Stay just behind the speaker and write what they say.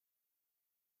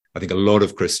I think a lot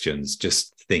of Christians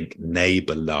just think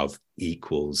neighbor love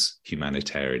equals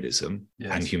humanitarianism,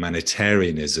 and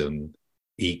humanitarianism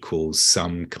equals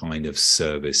some kind of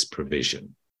service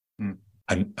provision.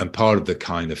 And part of the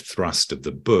kind of thrust of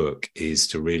the book is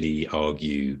to really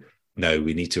argue, no,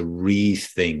 we need to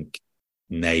rethink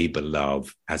neighbor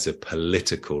love as a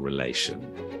political relation.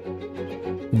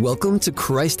 Welcome to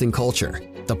Christ and Culture,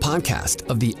 the podcast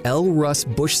of the L. Russ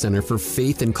Bush Center for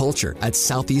Faith and Culture at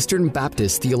Southeastern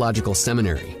Baptist Theological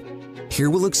Seminary. Here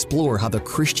we'll explore how the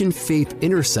Christian faith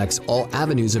intersects all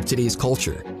avenues of today's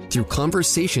culture through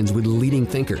conversations with leading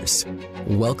thinkers.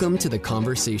 Welcome to The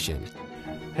Conversation.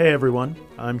 Hey everyone,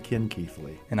 I'm Ken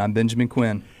Keithley. And I'm Benjamin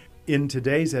Quinn. In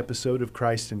today's episode of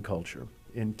Christ and Culture,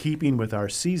 in keeping with our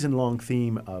season-long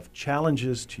theme of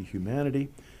challenges to humanity,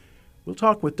 we'll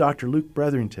talk with Dr. Luke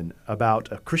Bretherton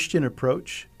about a Christian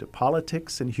approach to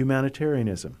politics and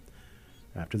humanitarianism.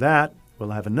 After that, we'll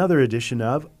have another edition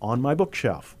of On My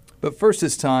Bookshelf. But first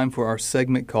it's time for our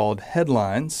segment called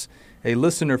Headlines, a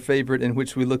listener favorite in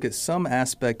which we look at some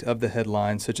aspect of the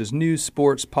headlines, such as news,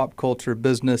 sports, pop culture,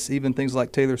 business, even things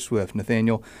like Taylor Swift,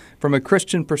 Nathaniel, from a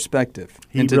Christian perspective.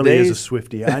 He really is a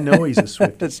Swiftie. I know he's a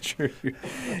Swiftie. That's true.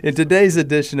 In today's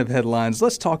edition of Headlines,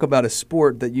 let's talk about a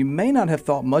sport that you may not have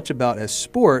thought much about as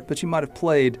sport, but you might have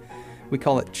played. We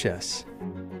call it chess.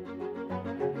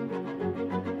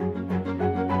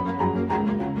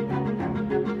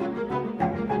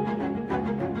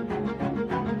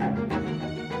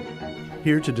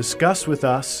 Here to discuss with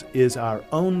us is our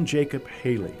own Jacob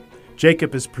Haley.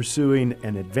 Jacob is pursuing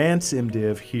an advanced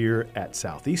MDiv here at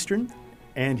Southeastern,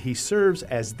 and he serves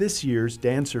as this year's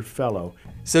Dancer Fellow.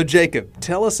 So Jacob,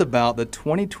 tell us about the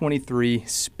 2023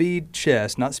 Speed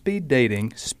Chess, not Speed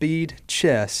Dating, Speed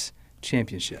Chess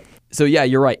Championship. So yeah,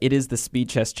 you're right. It is the Speed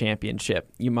Chess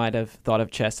Championship. You might have thought of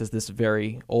chess as this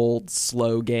very old,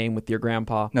 slow game with your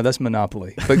grandpa. No, that's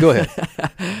Monopoly, but go ahead.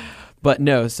 But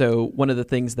no, so one of the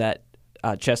things that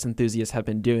chess enthusiasts have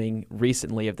been doing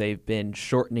recently is they've been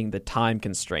shortening the time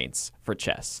constraints for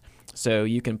chess. So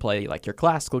you can play like your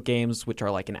classical games, which are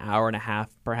like an hour and a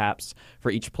half perhaps for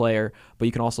each player, but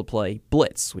you can also play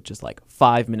Blitz, which is like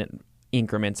 5-minute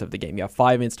increments of the game. You have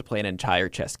 5 minutes to play an entire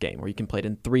chess game, or you can play it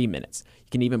in 3 minutes. You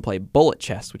can even play bullet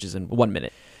chess, which is in 1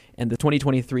 minute. And the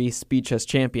 2023 Speed Chess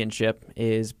Championship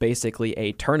is basically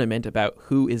a tournament about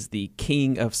who is the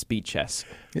king of speed chess.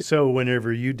 So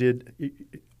whenever you did,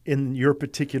 in your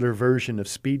particular version of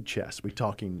speed chess, we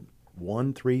talking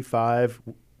 1, 3, 5,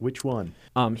 which one?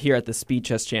 Here at the Speed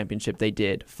Chess Championship, they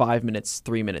did 5 minutes,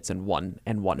 3 minutes, and 1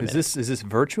 minute. Is this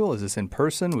virtual? Is this in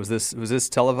person? Was this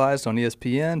televised on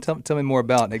ESPN? Tell me more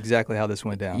about exactly how this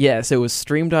went down. Yes, it was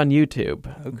streamed on YouTube.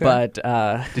 Okay.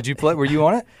 But did you play? Were you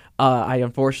on it? I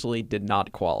unfortunately did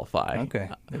not qualify. Okay.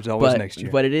 There's always next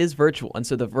year. But it is virtual. And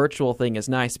so the virtual thing is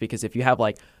nice because if you have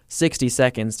like 60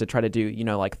 seconds to try to do,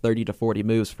 like 30 to 40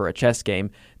 moves for a chess game,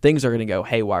 things are going to go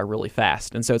haywire really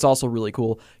fast. And so it's also really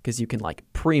cool because you can like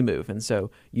pre-move. And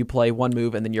so you play one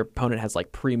move and then your opponent has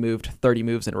like pre-moved 30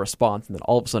 moves in response. And then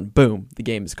all of a sudden, boom, the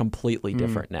game is completely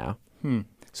different now.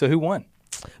 So who won?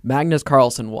 Magnus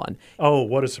Carlsen won. Oh,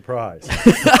 what a surprise.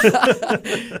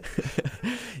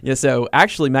 Yeah, so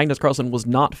actually Magnus Carlsen was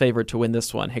not favored to win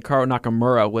this one. Hikaru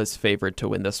Nakamura was favored to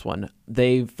win this one.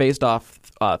 They faced off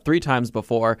 3 times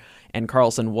before, and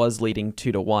Carlsen was leading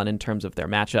 2-1 in terms of their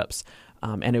matchups.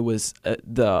 And it was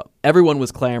everyone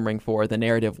was clamoring for. The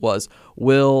narrative was,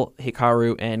 will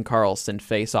Hikaru and Carlsen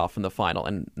face off in the final?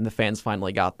 And the fans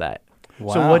finally got that.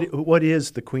 Wow. So what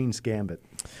is the Queen's Gambit?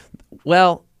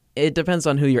 Well, it depends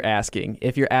on who you're asking.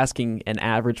 If you're asking an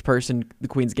average person, The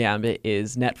Queen's Gambit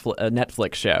is a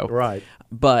Netflix show. Right.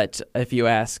 But if you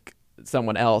ask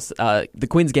someone else, The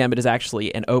Queen's Gambit is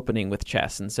actually an opening with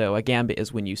chess. And so a gambit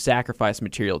is when you sacrifice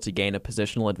material to gain a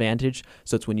positional advantage.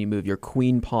 So it's when you move your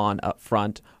queen pawn up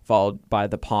front, followed by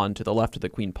the pawn to the left of the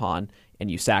queen pawn, and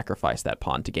you sacrifice that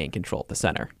pawn to gain control of the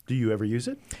center. Do you ever use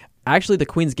it? Actually, The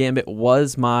Queen's Gambit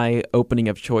was my opening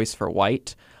of choice for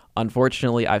white.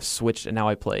 Unfortunately, I've switched, and now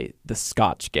I play the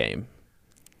Scotch game.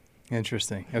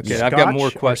 Interesting. Okay, Scotch I've got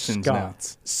more questions now.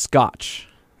 Scotch.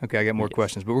 Okay, I got more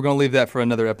questions, but we're going to leave that for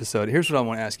another episode. Here's what I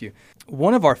want to ask you.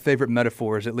 One of our favorite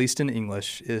metaphors, at least in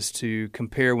English, is to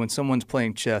compare when someone's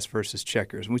playing chess versus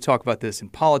checkers. And we talk about this in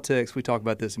politics. We talk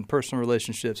about this in personal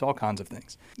relationships, all kinds of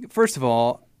things. First of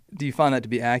all, do you find that to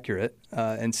be accurate?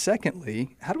 And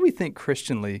secondly, how do we think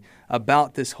Christianly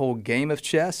about this whole game of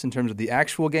chess in terms of the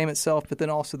actual game itself, but then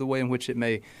also the way in which it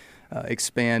may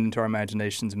expand into our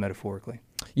imaginations metaphorically?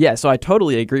 Yeah, so I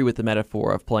totally agree with the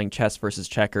metaphor of playing chess versus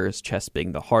checkers, chess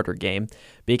being the harder game,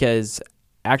 because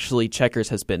actually checkers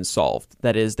has been solved.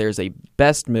 That is, there's a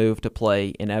best move to play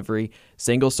in every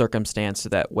single circumstance, so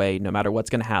that way, no matter what's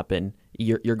going to happen,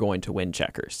 you're going to win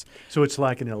checkers. So it's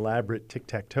like an elaborate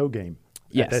tic-tac-toe game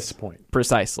at this point.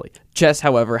 Precisely. Chess,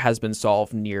 however, has been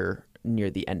solved near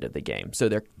the end of the game. So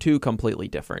they're two completely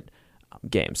different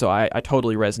games. So I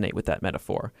totally resonate with that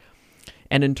metaphor.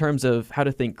 And in terms of how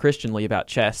to think Christianly about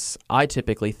chess, I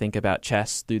typically think about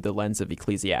chess through the lens of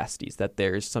Ecclesiastes, that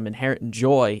there's some inherent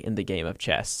joy in the game of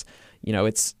chess.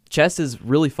 Chess is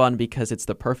really fun because it's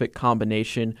the perfect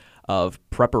combination of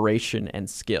preparation and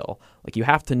skill. Like, you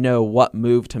have to know what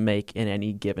move to make in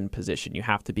any given position. You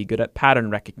have to be good at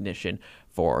pattern recognition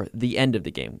for the end of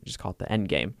the game, which is called the end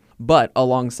game. But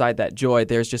alongside that joy,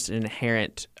 there's just an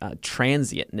inherent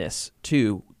transientness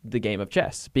to the game of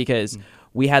chess, because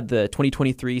we had the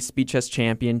 2023 Speed Chess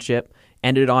Championship,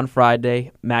 ended on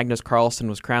Friday. Magnus Carlsen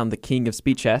was crowned the king of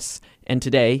speed chess, and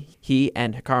today he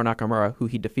and Hikaru Nakamura, who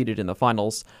he defeated in the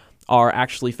finals, are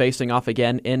actually facing off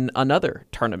again in another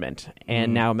tournament.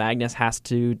 And now Magnus has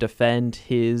to defend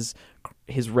his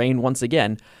reign once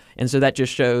again. And so that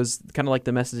just shows kind of like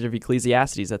the message of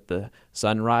Ecclesiastes, that the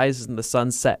sun rises and the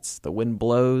sun sets, the wind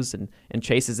blows and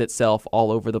chases itself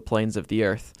all over the plains of the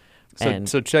earth.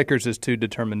 So checkers is too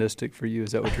deterministic for you.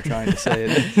 Is that what you're trying to say?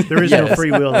 There is no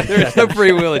free will. There's no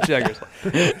free will in checkers.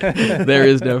 There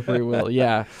is no free will.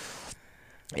 Yeah,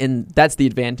 and that's the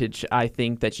advantage, I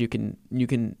think, that you can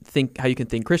think how you can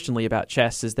think Christianly about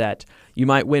chess, is that you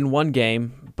might win one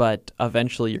game, but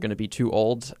eventually you're going to be too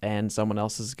old, and someone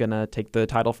else is going to take the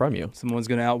title from you. Someone's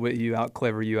going to outwit you,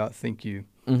 outclever you, outthink you.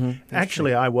 Mm-hmm.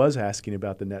 Actually, I was asking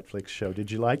about the Netflix show. Did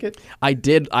you like it? I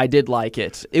did like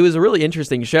it. It was a really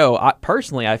interesting show.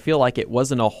 Personally, I feel like it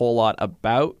wasn't a whole lot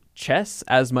about chess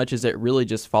as much as it really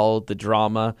just followed the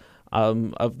drama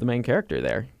of the main character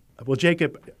there. Well,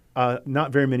 Jacob,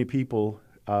 not very many people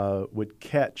would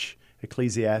catch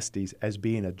Ecclesiastes as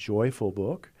being a joyful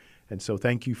book, and so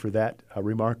thank you for that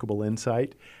remarkable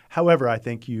insight. However, I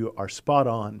think you are spot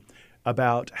on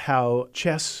about how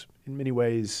chess, in many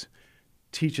ways,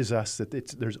 teaches us that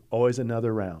there's always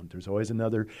another round. There's always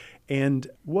another. And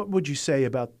what would you say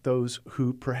about those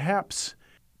who perhaps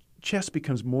chess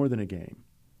becomes more than a game?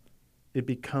 It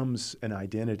becomes an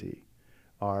identity,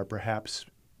 or perhaps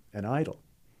an idol.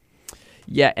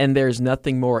 Yeah, and there's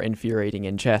nothing more infuriating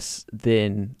in chess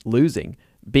than losing,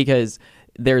 because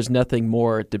there's nothing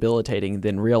more debilitating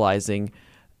than realizing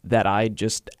that I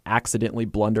just accidentally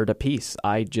blundered a piece.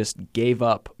 I just gave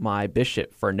up my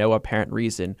bishop for no apparent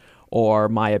reason, or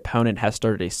my opponent has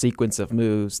started a sequence of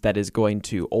moves that is going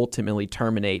to ultimately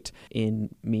terminate in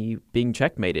me being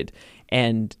checkmated.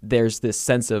 And there's this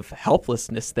sense of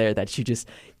helplessness there that you just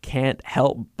can't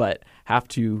help but have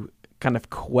to kind of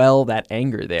quell that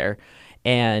anger there.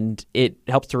 And it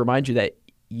helps to remind you that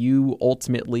you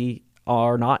ultimately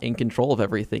are not in control of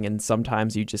everything, and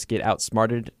sometimes you just get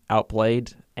outsmarted,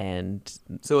 outplayed, and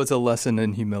so it's a lesson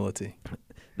in humility.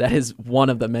 That is one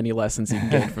of the many lessons you can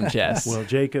get from chess. Well,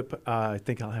 Jacob, I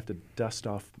think I'll have to dust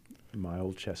off my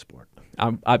old chessboard.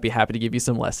 I'd be happy to give you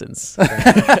some lessons.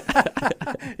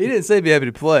 He didn't say be happy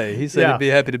to play. He said he'd be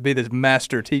happy to be this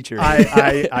master teacher.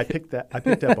 I picked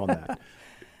up on that.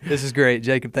 This is great.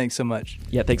 Jacob, thanks so much.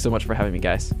 Yeah, thanks so much for having me,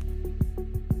 guys.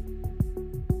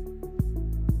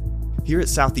 Here at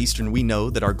Southeastern, we know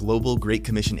that our global Great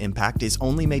Commission impact is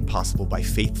only made possible by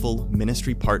faithful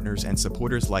ministry partners and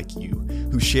supporters like you,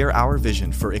 who share our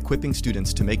vision for equipping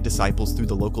students to make disciples through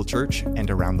the local church and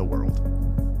around the world.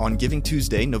 On Giving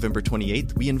Tuesday, November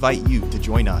 28th, we invite you to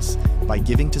join us by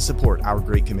giving to support our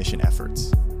Great Commission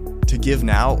efforts. To give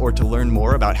now or to learn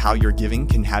more about how your giving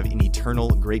can have an eternal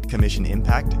Great Commission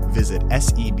impact, visit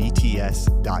sebts.edu/give.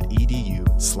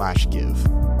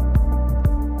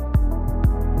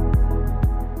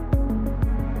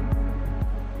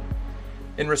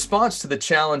 In response to the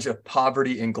challenge of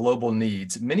poverty and global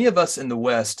needs, many of us in the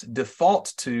West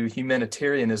default to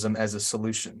humanitarianism as a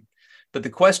solution. But the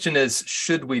question is,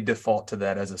 should we default to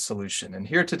that as a solution? And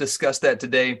here to discuss that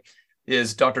today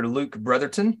is Dr. Luke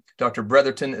Bretherton. Dr.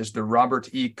 Bretherton is the Robert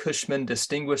E. Cushman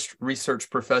Distinguished Research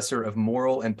Professor of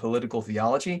Moral and Political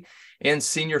Theology and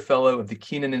Senior Fellow of the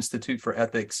Kenan Institute for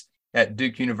Ethics at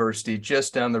Duke University,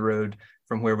 just down the road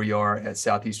from where we are at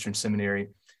Southeastern Seminary.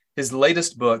 His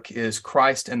latest book is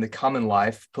Christ and the Common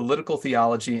Life, Political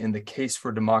Theology and the Case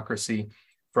for Democracy,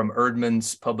 from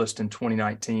Erdman's, published in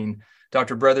 2019.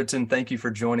 Dr. Bretherton, thank you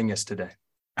for joining us today.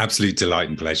 Absolute delight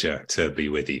and pleasure to be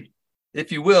with you.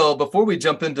 If you will, before we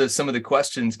jump into some of the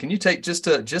questions, can you take just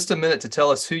a minute to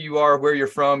tell us who you are, where you're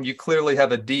from? You clearly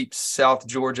have a deep South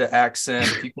Georgia accent.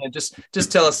 If you can just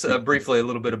tell us briefly a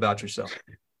little bit about yourself.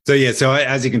 So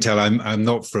as you can tell, I'm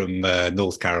not from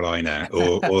North Carolina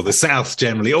or the South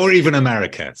generally, or even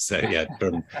America. So yeah,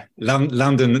 from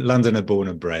Londoner born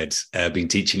and bred. Been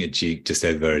teaching at Duke just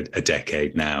over a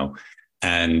decade now,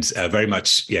 and very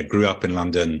much grew up in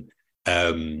London,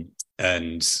 and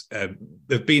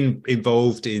have been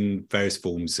involved in various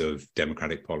forms of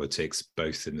democratic politics,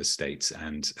 both in the States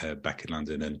and back in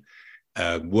London, and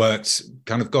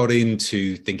got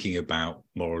into thinking about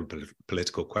moral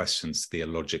political questions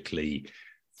theologically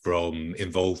from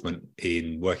involvement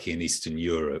in working in Eastern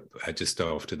Europe just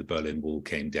after the Berlin Wall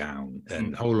came down,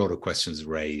 and a whole lot of questions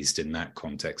raised in that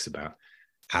context about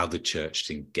how the church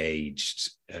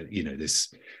engaged,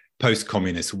 this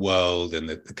post-communist world and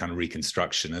the kind of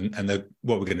reconstruction, and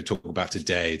what we're going to talk about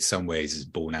today in some ways is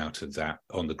born out of that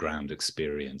on-the-ground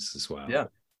experience as well. Yeah.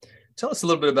 Tell us a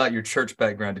little bit about your church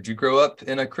background. Did you grow up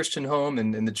in a Christian home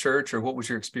in the church, or what was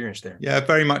your experience there? Yeah,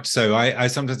 very much so. I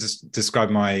sometimes describe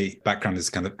my background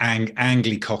as kind of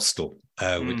Anglicostal,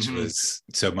 which was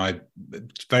my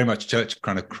very much church,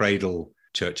 kind of cradle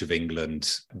Church of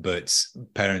England, but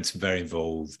parents very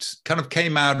involved. Kind of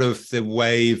came out of the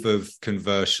wave of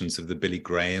conversions of the Billy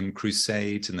Graham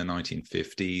Crusade in the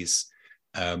 1950s.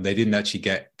 They didn't actually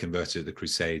get converted at the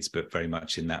Crusades, but very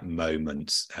much in that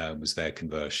moment was their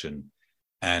conversion,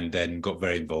 and then got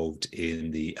very involved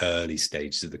in the early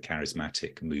stages of the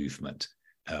charismatic movement.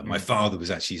 My father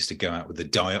was actually used to go out with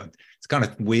it's kind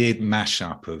of weird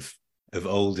mashup of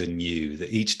old and new,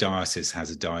 that each diocese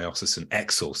has a diocesan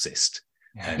exorcist.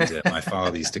 And my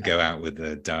father used to go out with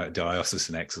the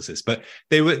diocesan exorcist. But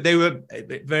they were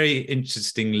very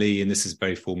interestingly, and this is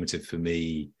very formative for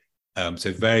me,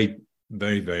 so very,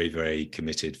 very, very, very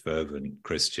committed, fervent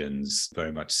Christians,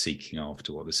 very much seeking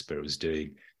after what the Spirit was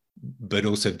doing. But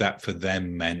also that for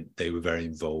them meant they were very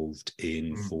involved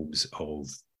in forms of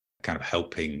kind of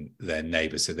helping their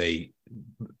neighbors. So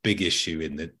big issue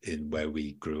in where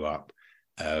we grew up.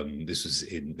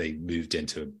 They moved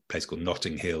into a place called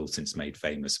Notting Hill, since made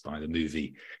famous by the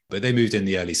movie, but they moved in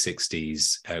the early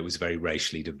 60s. It was very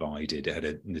racially divided. It had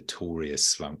a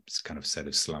notorious kind of set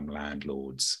of slum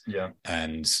landlords,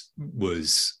 and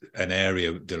was an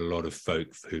area that a lot of folk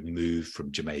who moved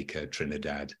from Jamaica,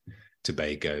 Trinidad,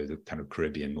 Tobago, the kind of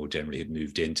Caribbean more generally, had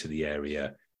moved into the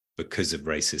area because of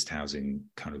racist housing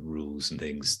kind of rules and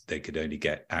things. They could only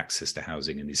get access to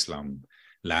housing in these slum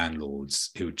landlords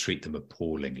who would treat them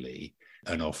appallingly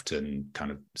and often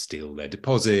kind of steal their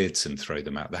deposits and throw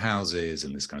them out the houses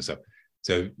and this kind of stuff.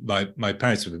 So my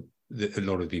parents a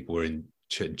lot of people were in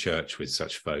church with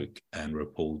such folk and were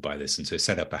appalled by this, and so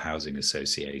set up a housing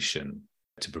association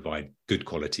to provide good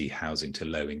quality housing to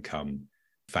low income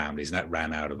families, and that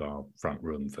ran out of our front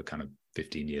room for kind of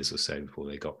 15 years or so before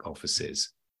they got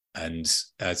offices. And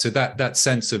so that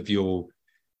sense of your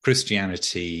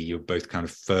Christianity, you're both kind of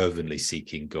fervently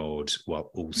seeking God while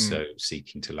also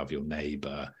seeking to love your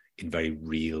neighbor in very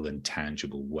real and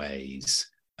tangible ways.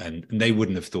 And they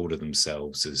wouldn't have thought of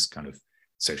themselves as kind of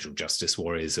social justice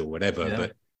warriors or whatever,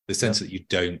 but the sense that you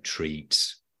don't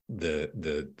treat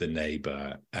the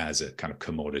neighbor as a kind of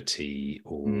commodity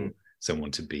or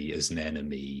someone to be as an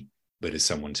enemy, but as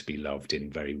someone to be loved in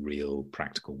very real,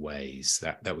 practical ways.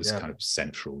 That was kind of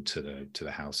central to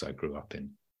the house I grew up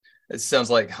in. It sounds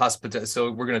like hospitality. So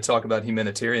we're going to talk about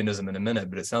humanitarianism in a minute,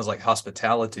 but it sounds like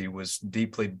hospitality was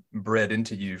deeply bred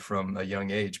into you from a young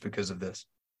age because of this.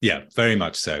 Yeah, very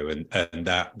much so. And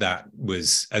that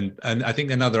was, and I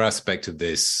think another aspect of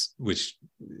this, which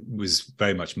was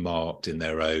very much marked in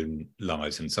their own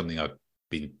lives and something I've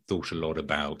been thought a lot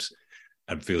about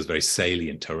and feels very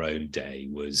salient to our own day,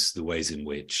 was the ways in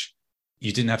which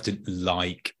you didn't have to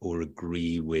like or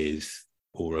agree with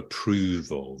or approve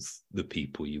of the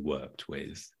people you worked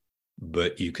with,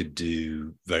 but you could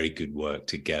do very good work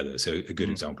together. So a good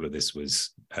example of this was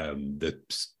the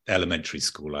elementary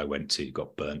school I went to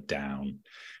got burnt down.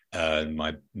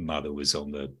 My mother was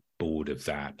on the board of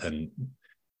that. And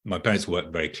my parents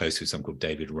worked very closely with someone called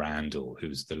David Randall, who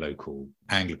was the local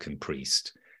Anglican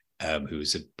priest, who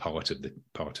was a part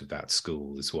of that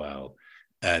school as well.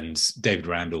 And David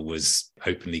Randall was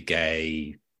openly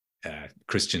gay,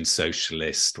 Christian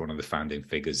socialist, one of the founding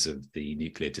figures of the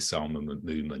nuclear disarmament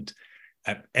movement.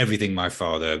 Everything my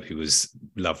father, who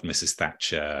loved Mrs.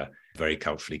 Thatcher, very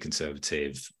culturally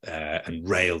conservative, and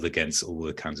railed against all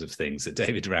the kinds of things that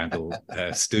David Randall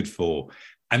stood for.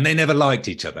 And they never liked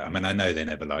each other. I mean, I know they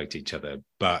never liked each other,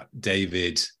 but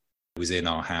David was in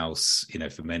our house,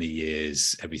 for many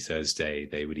years. Every Thursday,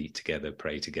 they would eat together,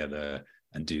 pray together,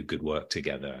 and do good work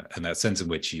together. And that sense in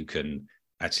which you can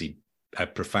actually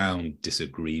have profound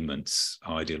disagreements,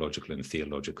 ideological and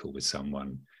theological, with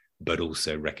someone, but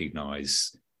also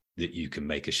recognize that you can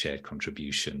make a shared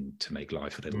contribution to make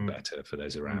life a little better for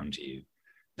those around you.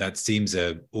 That seems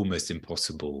a almost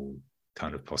impossible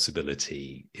kind of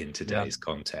possibility in today's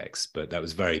context, but that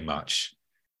was very much,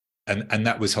 and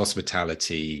that was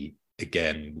hospitality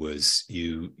again, was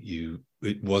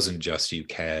it wasn't just you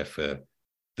care for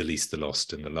the least, the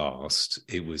lost, and the last.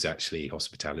 It was actually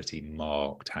hospitality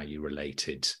marked how you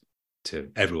related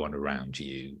to everyone around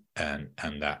you, and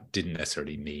that didn't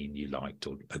necessarily mean you liked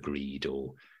or agreed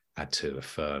or had to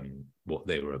affirm what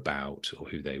they were about or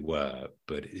who they were,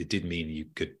 but it did mean you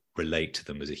could relate to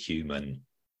them as a human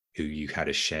who you had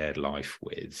a shared life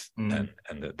with, and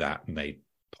that made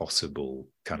possible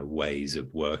kind of ways of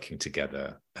working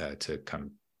together to kind of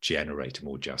generate a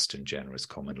more just and generous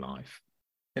common life.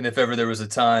 And if ever there was a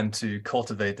time to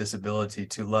cultivate this ability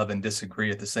to love and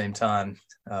disagree at the same time,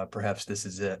 perhaps this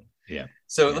is it. Yeah.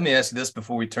 So let me ask you this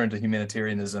before we turn to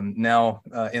humanitarianism. Now,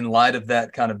 in light of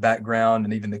that kind of background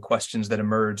and even the questions that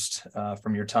emerged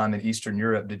from your time in Eastern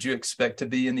Europe, did you expect to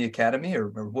be in the academy, or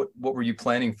what were you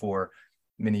planning for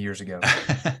many years ago?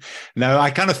 No,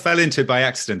 I kind of fell into it by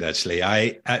accident, actually.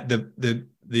 The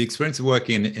experience of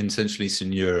working in Central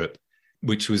Eastern Europe,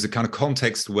 which was a kind of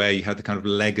context where you had the kind of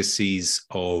legacies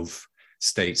of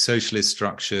state socialist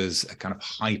structures, a kind of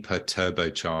hyper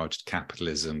turbocharged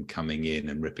capitalism coming in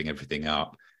and ripping everything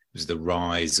up. It was the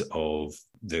rise of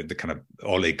the kind of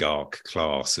oligarch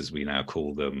class, as we now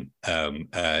call them.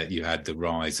 You had the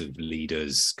rise of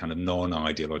leaders, kind of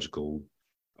non-ideological,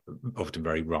 often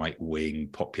very right-wing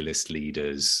populist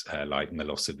leaders like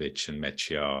Milosevic and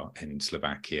Mečiar in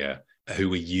Slovakia, who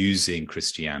were using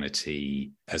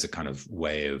Christianity as a kind of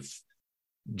way of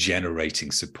generating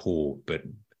support, but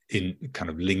in kind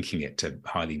of linking it to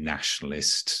highly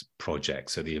nationalist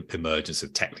projects. So the emergence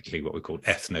of technically what we call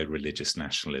ethno-religious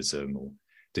nationalism, or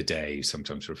today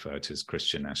sometimes referred to as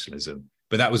Christian nationalism.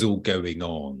 But that was all going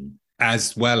on,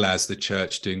 as well as the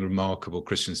church doing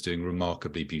Christians doing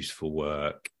remarkably beautiful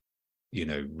work,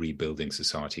 rebuilding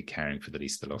society, caring for the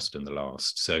least, the lost, and the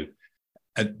last. So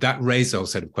that raised a whole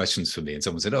set of questions for me. And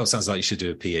someone said, "Oh, sounds like you should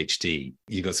do a PhD."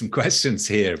 You got some questions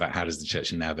here about how does the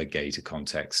church navigate a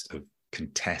context of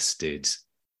contested,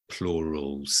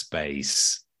 plural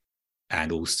space,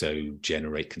 and also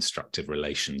generate constructive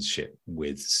relationship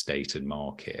with state and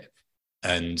market.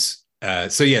 And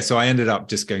so I ended up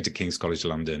just going to King's College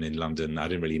London. In London, I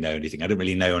didn't really know anything. I didn't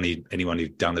really know anyone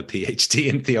who'd done a PhD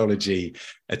in theology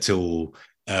at all.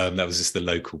 That was just the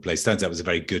local place. Turns out it was a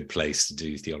very good place to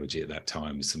do theology at that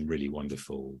time, with some really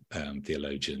wonderful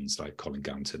theologians like Colin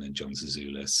Gunton and John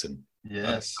Zazoulis and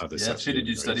other such. Who did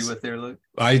you study with there, Luke?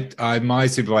 My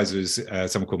supervisor was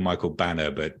someone called Michael Banner,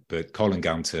 but Colin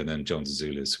Gunton and John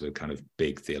Zazoulis were kind of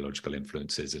big theological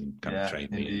influences and kind of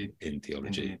trained me in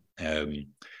theology.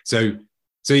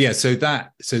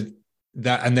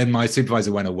 That, and then my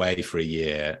supervisor went away for a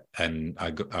year, and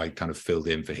I kind of filled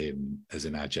in for him as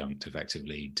an adjunct,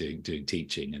 effectively doing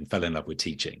teaching, and fell in love with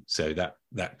teaching. So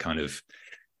that kind of,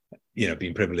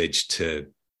 been privileged to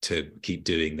keep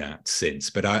doing that since.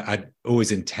 But I'd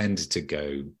always intended to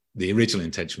go. The original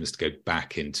intention was to go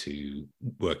back into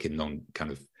work in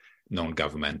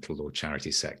non-governmental or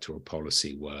charity sector or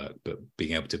policy work, but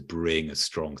being able to bring a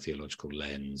strong theological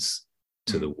lens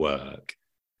to the work.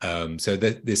 So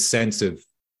this sense of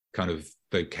kind of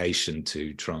vocation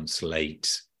to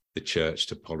translate the church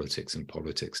to politics and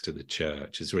politics to the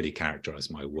church has really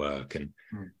characterized my work, and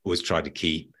always tried to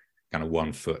keep kind of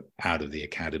one foot out of the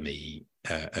academy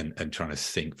and trying to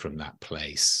think from that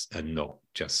place, and not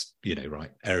just, write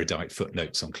erudite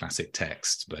footnotes on classic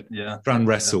texts, but try and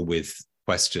wrestle with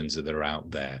questions that are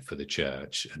out there for the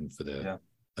church and for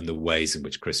and the ways in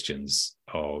which Christians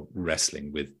are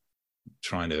wrestling with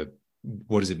trying to,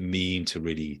 what does it mean to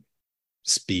really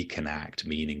speak and act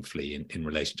meaningfully in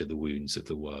relation to the wounds of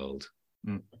the world?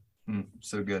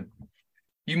 So good.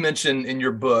 You mentioned in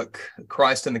your book,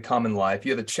 Christ in the Common Life,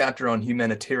 you have a chapter on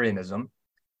humanitarianism.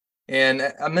 And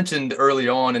I mentioned early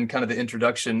on in kind of the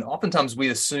introduction, oftentimes we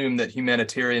assume that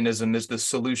humanitarianism is the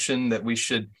solution that we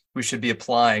should be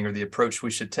applying, or the approach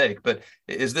we should take. But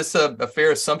is this a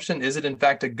fair assumption? Is it in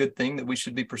fact a good thing that we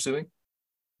should be pursuing?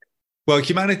 Well,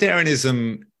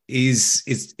 humanitarianism it's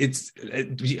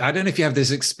I don't know if you have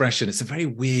this expression. It's a very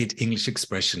weird English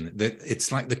expression that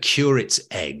it's like the curate's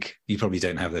egg. You probably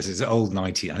don't have this. It's an old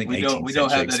 18th we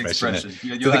don't have century that expression.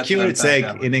 So the curate's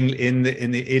egg in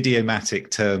the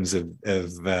idiomatic terms of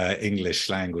English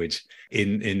language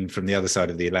from the other side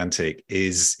of the Atlantic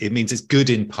it means it's good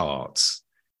in parts.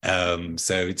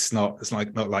 So it's not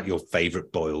like your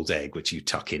favorite boiled egg, which you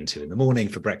tuck into in the morning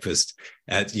for breakfast.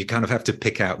 You kind of have to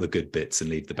pick out the good bits and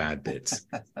leave the bad bits.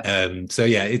 It's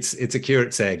a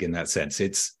curate's egg in that sense.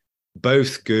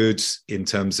 both good in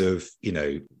terms of,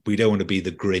 we don't want to be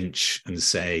the Grinch and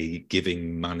say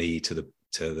giving money to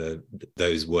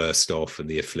those worst off and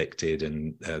the afflicted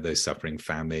and those suffering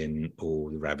famine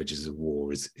or the ravages of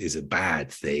war is a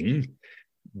bad thing.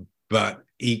 But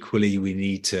equally, we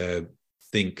need to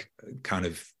think kind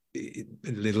of a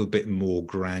little bit more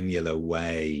granular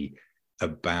way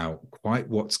about quite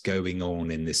what's going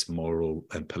on in this moral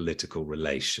and political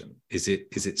relation. Is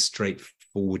it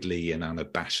straightforwardly and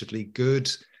unabashedly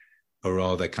good, or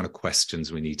are there kind of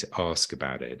questions we need to ask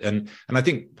about it? And I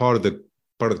think part of the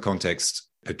context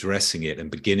addressing it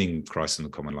and beginning Christ in the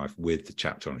Common Life with the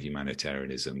chapter on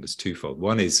humanitarianism was twofold.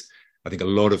 One is, I think a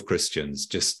lot of Christians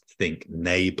just think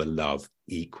neighbor love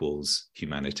equals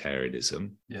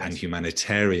humanitarianism, yes, and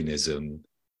humanitarianism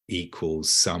equals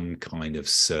some kind of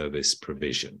service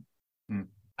provision. Mm.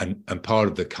 And part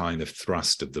of the kind of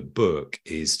thrust of the book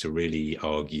is to really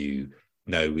argue,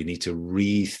 no, we need to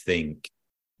rethink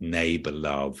neighbor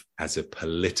love as a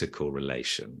political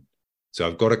relation. So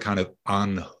I've got to kind of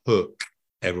unhook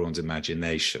everyone's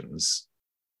imaginations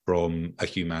from a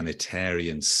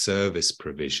humanitarian service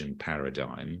provision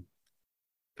paradigm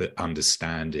for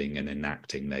understanding and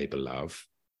enacting neighbor love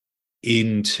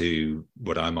into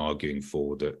what I'm arguing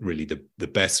for, that really the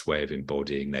best way of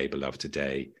embodying neighbor love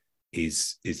today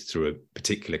is through a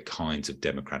particular kinds of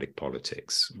democratic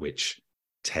politics, which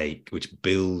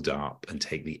build up and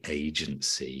take the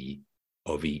agency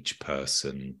of each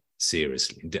person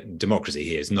seriously. Democracy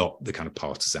here is not the kind of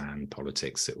partisan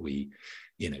politics that we,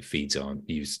 feeds on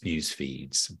news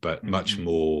feeds, but much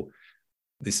more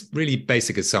this really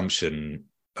basic assumption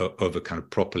of a kind of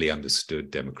properly understood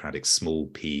democratic small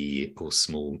p or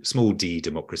small d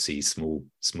democracy, small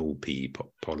p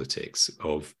politics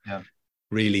of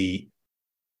really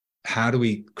how do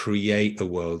we create a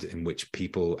world in which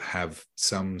people have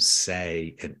some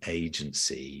say and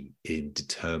agency in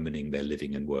determining their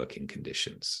living and working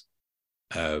conditions.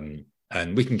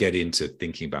 And we can get into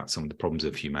thinking about some of the problems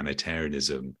of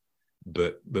humanitarianism,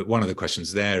 but one of the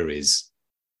questions there is,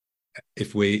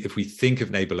 if we think of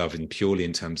neighbor love purely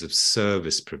in terms of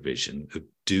service provision, of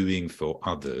doing for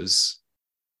others,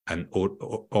 and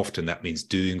often that means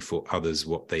doing for others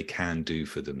what they can do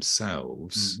for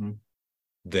themselves,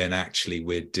 then actually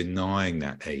we're denying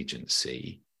that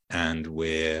agency, and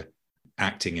we're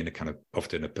acting in a kind of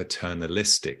often a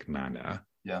paternalistic manner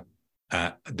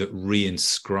that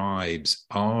reinscribes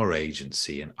our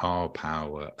agency and our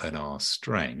power and our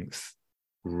strength,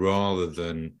 rather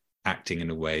than acting in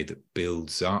a way that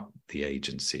builds up the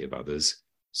agency of others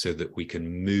so that we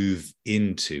can move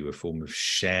into a form of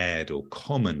shared or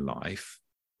common life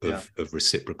of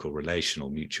reciprocal relational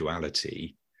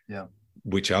mutuality,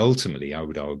 which ultimately, I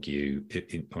would argue,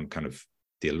 on kind of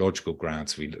theological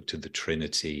grounds, we look to the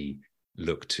Trinity,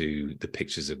 look to the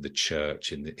pictures of the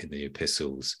church in the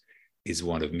epistles, is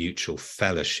one of mutual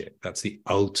fellowship. That's the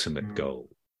ultimate goal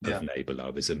of neighbor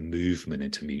love, is a movement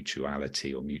into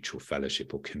mutuality or mutual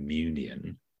fellowship or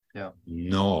communion,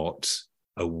 not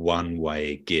a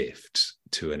one-way gift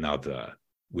to another,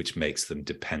 which makes them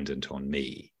dependent on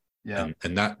me. And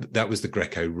that was the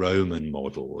Greco-Roman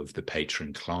model of the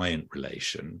patron-client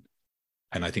relation.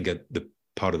 And I think the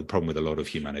part of the problem with a lot of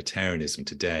humanitarianism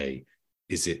today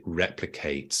is it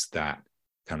replicates that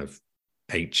kind of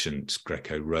ancient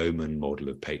Greco-Roman model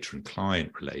of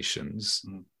patron-client relations,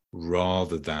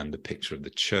 rather than the picture of the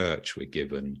church we're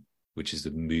given, which is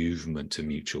the movement to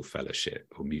mutual fellowship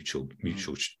or mutual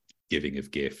giving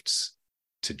of gifts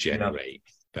to generate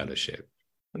fellowship.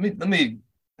 Let me.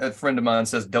 A friend of mine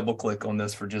says double click on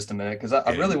this for just a minute, because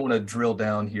I really want to drill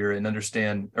down here and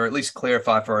understand, or at least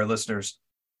clarify for our listeners.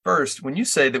 First, when you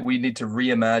say that we need to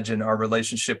reimagine our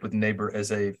relationship with neighbor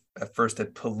as a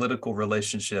political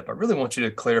relationship, I really want you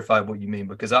to clarify what you mean,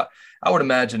 because I would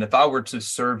imagine if I were to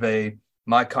survey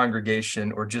my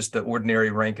congregation or just the ordinary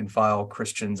rank and file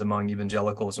Christians among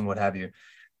evangelicals and what have you,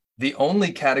 the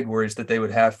only categories that they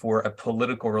would have for a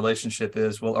political relationship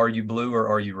is, well, are you blue or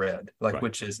are you red?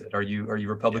 Which is it? Are you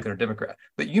Republican or Democrat?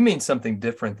 But you mean something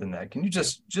different than that. Can you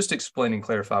just explain and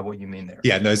clarify what you mean there?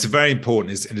 Yeah, no, it's a very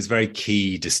important and it's a very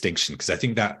key distinction, because I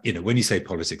think that, when you say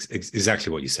politics,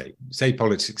 exactly what you say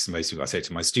politics, most people, I say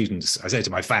to my students, I say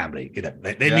to my family,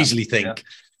 they immediately think,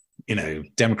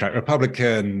 Democrat,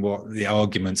 Republican, what the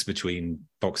arguments between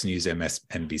Fox News,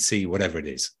 MSNBC, whatever it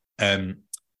is.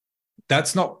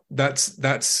 That's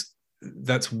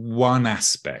one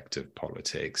aspect of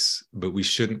politics, but we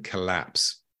shouldn't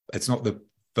collapse. It's not the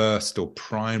first or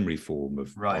primary form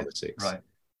of politics,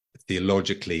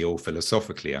 theologically or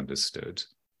philosophically understood,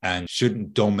 and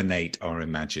shouldn't dominate our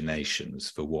imaginations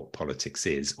for what politics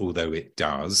is, although it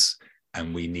does.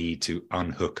 and we need to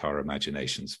unhook our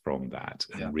imaginations from that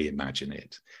and reimagine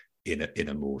it in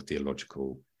a more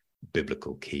theological,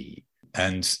 biblical key.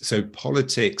 And so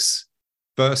politics,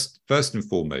 first and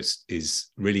foremost,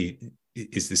 is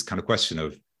this kind of question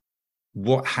of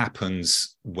what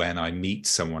happens when I meet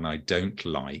someone I don't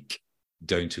like,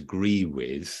 don't agree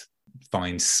with,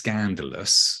 find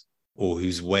scandalous, or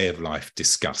whose way of life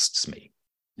disgusts me.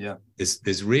 Yeah.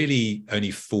 There's really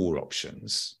only four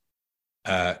options.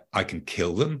 I can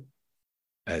kill them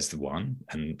as the one,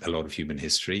 and a lot of human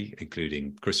history,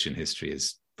 including Christian history,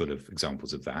 is full of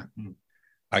examples of that.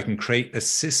 I can create a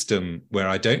system where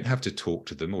I don't have to talk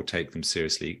to them or take them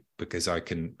seriously, because I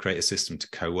can create a system to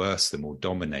coerce them or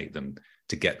dominate them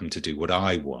to get them to do what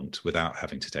I want without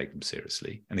having to take them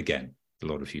seriously. And again, a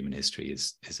lot of human history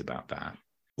is about that.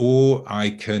 Or I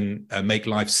can make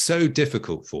life so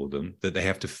difficult for them that they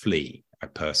have to flee. I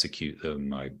persecute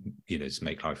them. I, just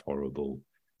make life horrible.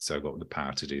 So I've got the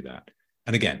power to do that.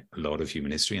 And again, a lot of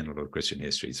human history and a lot of Christian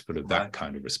history is full of that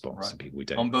kind of response to people we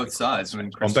don't. On both sides.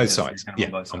 On both sides.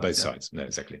 On both sides. No,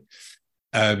 exactly.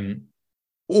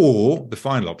 Or the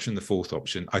final option, the fourth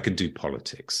option, I can do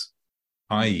politics,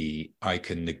 i.e., I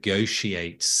can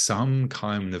negotiate some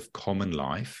kind of common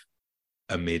life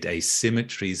amid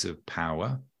asymmetries of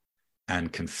power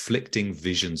and conflicting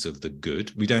visions of the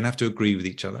good. We don't have to agree with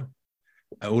each other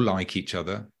or like each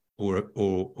other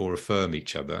or affirm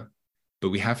each other, but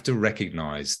we have to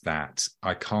recognize that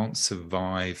I can't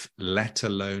survive, let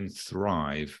alone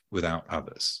thrive, without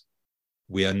others.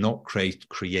 We are not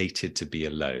created to be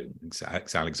alone.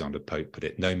 As Alexander Pope put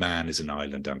it, no man is an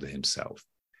island unto himself.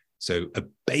 So a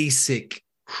basic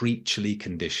creaturely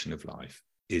condition of life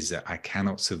is that I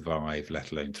cannot survive,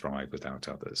 let alone thrive, without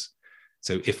others.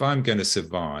 So if I'm going to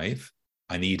survive,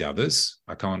 I need others.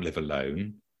 I can't live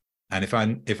alone. And if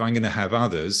I'm going to have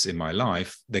others in my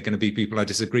life, they're going to be people I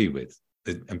disagree with,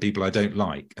 and people I don't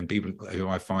like, and people who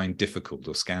I find difficult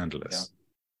or scandalous.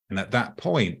 And at that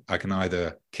point, I can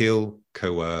either kill,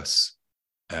 coerce,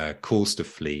 cause to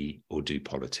flee, or do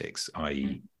politics,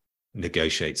 i.e.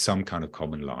 negotiate some kind of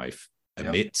common life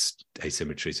amidst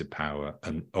asymmetries of power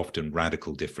and often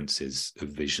radical differences of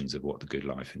visions of what the good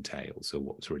life entails or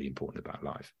what's really important about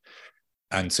life.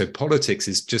 And so politics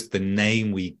is just the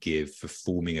name we give for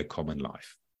forming a common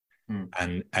life.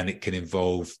 And it can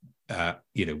involve,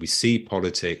 we see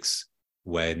politics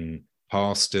when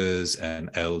pastors and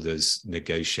elders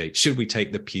negotiate, should we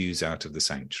take the pews out of the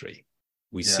sanctuary?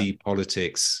 We see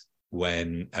politics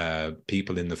when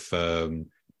people in the firm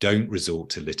don't resort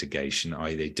to litigation,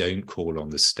 i.e. they don't call on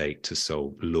the state to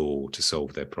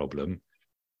solve their problem.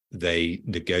 They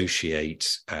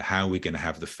negotiate how we're going to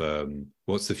have the firm,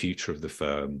 what's the future of the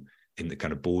firm, in the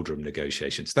kind of boardroom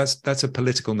negotiations. That's a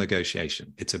political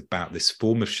negotiation. It's about this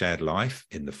form of shared life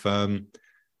in the firm.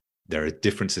 There are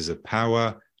differences of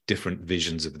power, different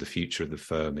visions of the future of the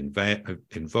firm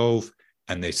involved,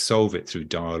 and they solve it through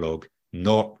dialogue,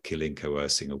 not killing,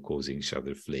 coercing, or causing each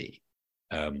other to flee.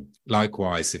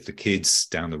 Likewise, if the kid's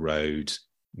down the road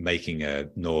making a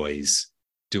noise,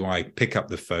 do I pick up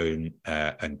the phone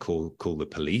and call the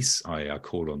police? I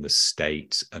call on the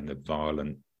state and the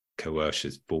violent,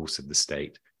 coercive force of the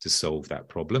state to solve that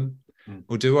problem?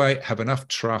 Or do I have enough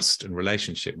trust and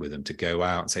relationship with them to go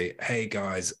out and say, hey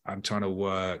guys, I'm trying to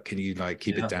work, can you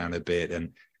keep it down a bit? And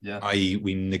i.e.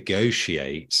 we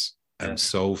negotiate and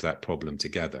solve that problem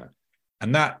together.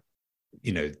 And that,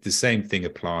 the same thing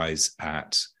applies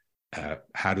at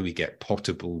how do we get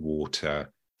potable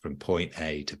water from point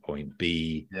A to point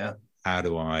B? How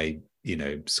do I,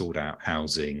 sort out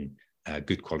housing,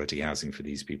 good quality housing for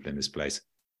these people in this place?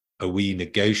 Are we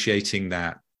negotiating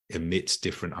that amidst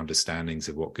different understandings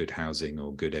of what good housing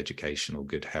or good education or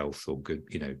good health or good,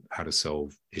 how to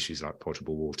solve issues like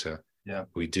potable water? Are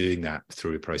we doing that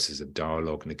through a process of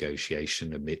dialogue,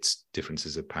 negotiation amidst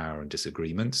differences of power and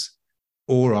disagreements?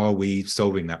 Or are we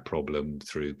solving that problem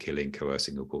through killing,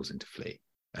 coercing, or causing to flee?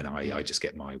 And I just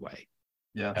get my way.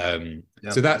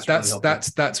 So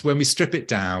that's when we strip it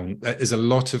down. There's a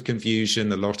lot of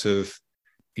confusion, a lot of,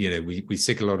 we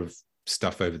stick a lot of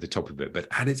stuff over the top of it, but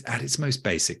at its most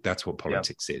basic, that's what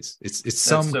politics is. It's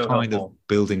some kind of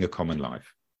building a common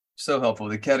life. So helpful.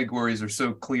 The categories are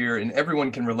so clear, and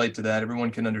everyone can relate to that.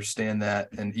 Everyone can understand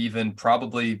that, and even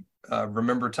probably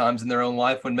remember times in their own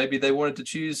life when maybe they wanted to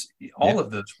choose all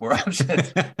of those four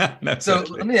options. So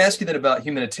let me ask you then about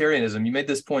humanitarianism. You made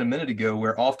this point a minute ago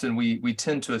where often we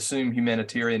tend to assume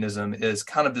humanitarianism is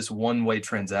kind of this one-way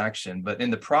transaction, but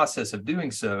in the process of doing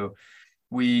so,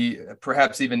 we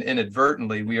perhaps even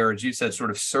inadvertently, we are, as you said, sort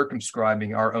of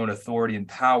circumscribing our own authority and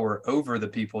power over the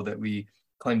people that we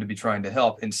claim to be trying to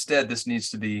help. Instead, this needs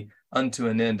to be unto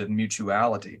an end of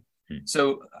mutuality.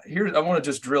 So here, I want to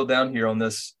just drill down here on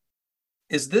this.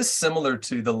 Is this similar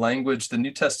to the language, the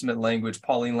New Testament language,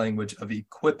 Pauline language of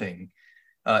equipping,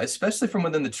 especially from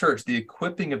within the church, the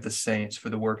equipping of the saints for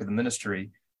the work of the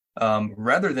ministry,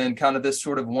 rather than kind of this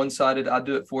sort of one-sided, I'll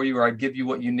do it for you, or I give you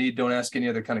what you need, don't ask any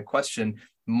other kind of question?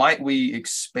 Might we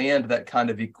expand that kind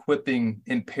of equipping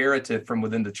imperative from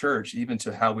within the church, even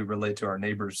to how we relate to our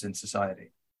neighbors in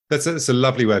society? That's a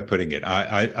lovely way of putting it.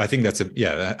 I think that's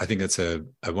a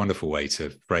wonderful way to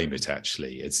frame it.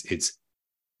 Actually,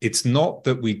 it's not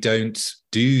that we don't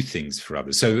do things for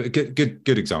others. So a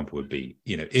good example would be,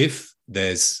 if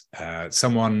there's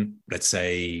someone, let's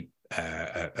say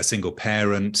a single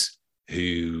parent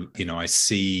who I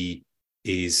see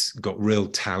is got real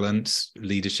talent,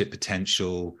 leadership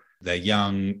potential. They're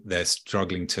young, they're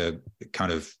struggling to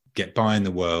kind of get by in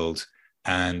the world.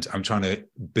 And I'm trying to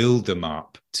build them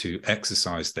up to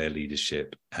exercise their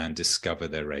leadership and discover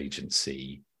their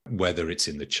agency, whether it's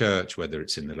in the church, whether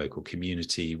it's in the local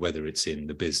community, whether it's in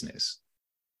the business.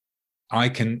 I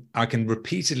can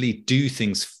repeatedly do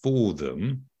things for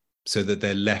them so that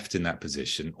they're left in that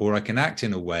position, or I can act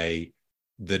in a way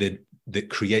that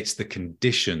creates the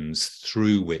conditions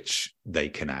through which they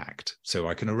can act. So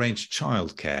I can arrange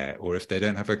childcare, or if they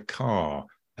don't have a car,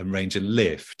 arrange a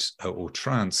lift or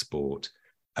transport,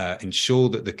 ensure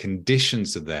that the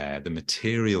conditions are there, the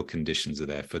material conditions are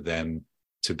there for them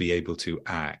to be able to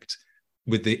act,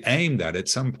 with the aim that at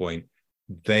some point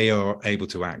they are able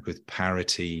to act with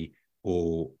parity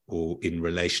or in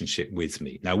relationship with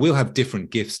me. Now, we'll have different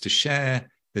gifts to share.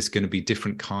 There's going to be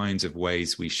different kinds of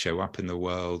ways we show up in the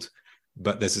world,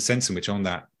 but there's a sense in which on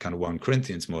that kind of 1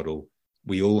 Corinthians model,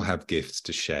 we all have gifts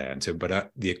to share. And so,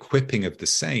 but the equipping of the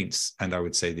saints, and I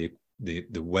would say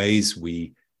the ways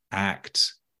we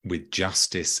act with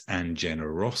justice and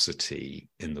generosity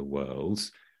in the world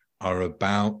are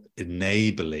about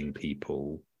enabling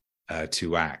people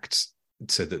to act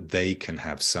so that they can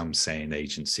have some say and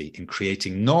agency in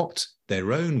creating not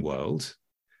their own world,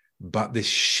 but this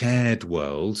shared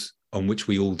world on which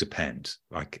we all depend.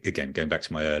 Like, again, going back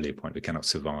to my earlier point, we cannot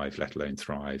survive, let alone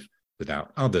thrive,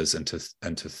 without others. And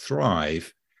to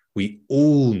thrive, we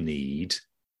all need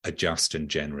a just and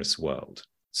generous world.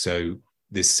 So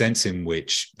this sense in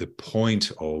which the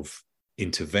point of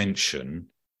intervention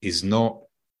is not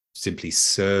simply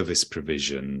service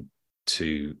provision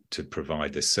to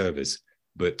provide this service,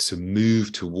 but to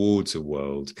move towards a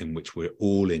world in which we're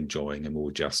all enjoying a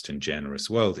more just and generous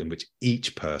world in which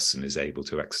each person is able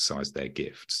to exercise their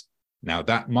gifts. Now,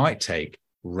 that might take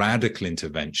radical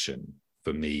intervention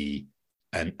for me,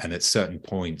 and at certain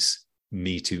points,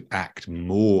 me to act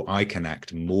more. I can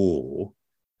act more.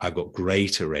 I've got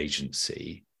greater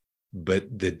agency,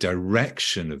 but the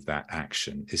direction of that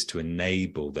action is to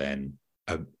enable then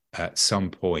at some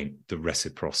point the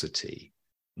reciprocity,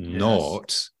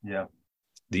 not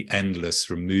the endless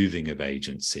removing of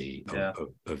agency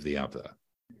of the other.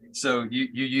 So you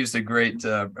used a great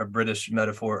a British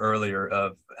metaphor earlier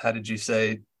of, how did you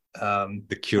say?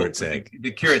 The curate's egg.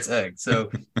 The curate's egg. So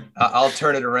I'll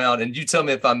turn it around and you tell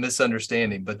me if I'm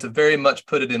misunderstanding, but to very much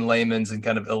put it in layman's and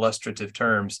kind of illustrative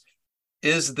terms,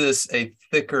 is this a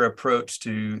thicker approach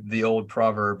to the old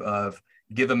proverb of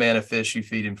give a man a fish, you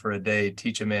feed him for a day,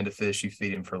 teach a man to fish, you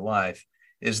feed him for life?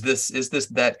 Is this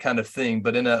that kind of thing,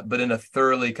 but in a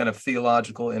thoroughly kind of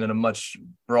theological and in a much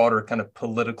broader kind of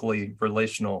politically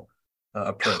relational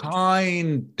approach?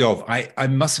 Kind of. I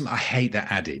hate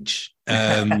that adage.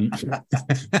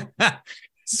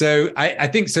 So I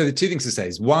think so. The two things to say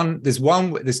is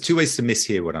there's two ways to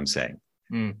mishear what I'm saying.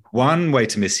 One way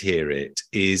to mishear it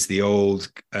is the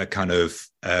old kind of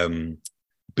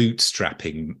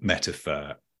bootstrapping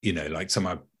metaphor. Like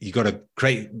you got to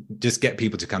just get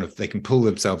people to kind of, they can pull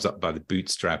themselves up by the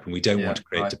bootstrap, and we don't want to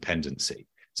create dependency.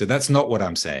 So that's not what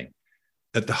I'm saying.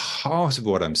 At the heart of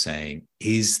what I'm saying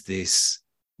is this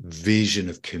vision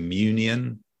of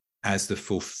communion as the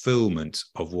fulfillment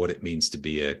of what it means to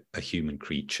be a human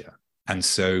creature. And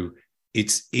so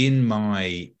it's in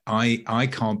I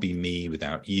can't be me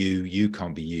without you. You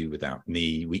can't be you without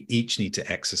me. We each need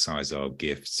to exercise our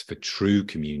gifts for true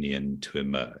communion to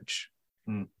emerge.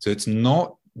 So it's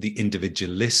not the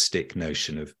individualistic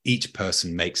notion of each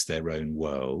person makes their own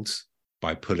world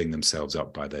by pulling themselves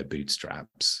up by their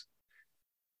bootstraps.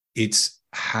 It's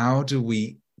how do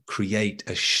we create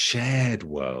a shared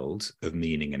world of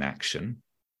meaning and action?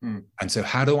 And so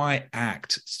how do I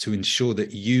act to ensure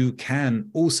that you can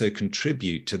also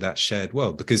contribute to that shared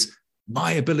world? Because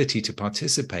my ability to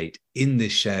participate in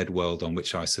this shared world on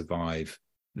which I survive,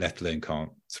 let alone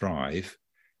can't thrive,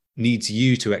 needs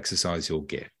you to exercise your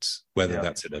gifts, whether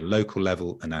that's at a local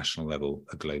level, a national level,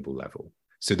 a global level.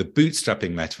 So the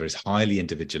bootstrapping metaphor is highly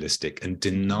individualistic and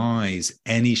denies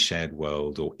any shared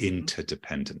world or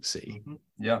interdependency.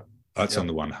 That's on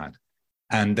the one hand.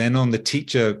 And then on the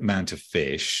teacher man to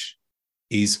fish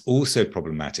is also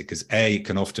problematic because it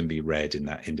can often be read in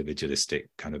that individualistic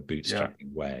kind of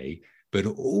bootstrapping way, but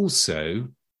also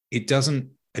it doesn't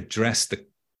address the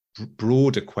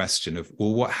broader question of,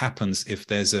 well, what happens if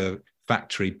there's a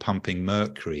factory pumping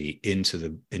mercury into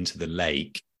the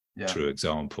lake, true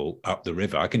example, up the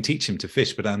river? I can teach him to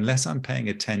fish, but unless I'm paying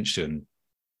attention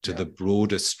to the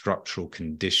broader structural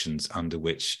conditions under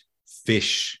which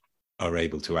fish are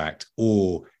able to act,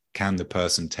 or can the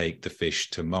person take the fish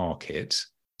to market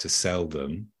to sell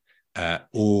them,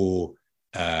 or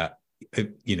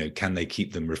can they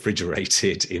keep them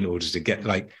refrigerated in order to get,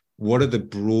 like, what are the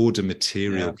broader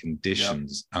material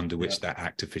conditions under which that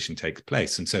act of fishing takes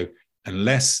place? And so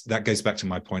unless, that goes back to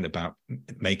my point about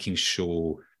making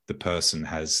sure the person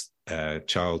has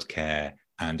childcare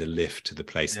and a lift to the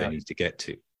place they need to get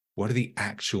to, what are the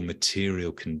actual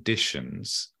material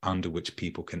conditions under which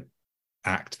people can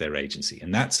act their agency?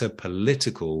 And that's a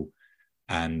political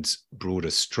and broader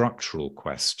structural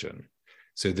question.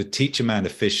 So the teacher man to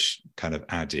fish kind of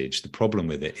adage, the problem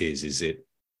with it is it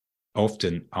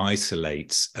often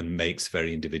isolates and makes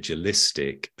very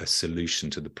individualistic a solution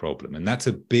to the problem. And that's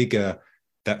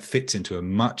that fits into a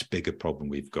much bigger problem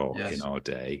we've got in our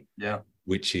day,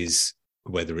 which is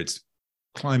whether it's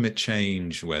climate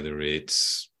change, whether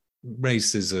it's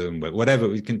racism, whatever.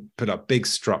 We can put up big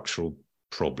structural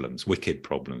problems, wicked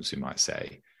problems, we might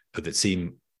say, that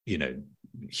seem,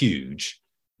 huge.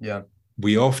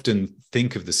 We often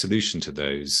think of the solution to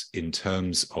those in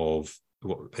terms of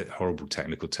what a horrible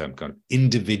technical term, kind of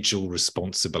individual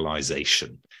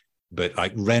responsibilization. But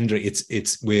like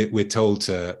we're told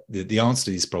the answer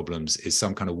to these problems is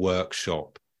some kind of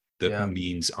workshop that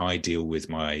means I deal with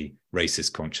my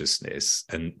racist consciousness,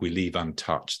 and we leave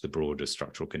untouched the broader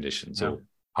structural conditions. Or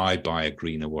I buy a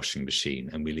greener washing machine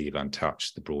and we leave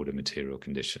untouched the broader material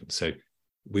conditions. So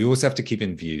we also have to keep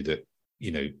in view that,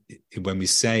 when we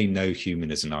say no human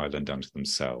is an island unto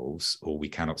themselves, or we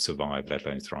cannot survive, let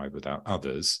alone thrive, without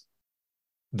others,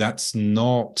 that's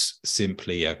not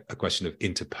simply a question of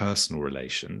interpersonal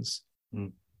relations,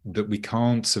 that we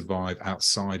can't survive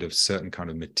outside of certain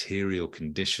kind of material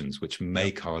conditions which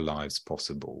make our lives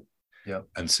possible.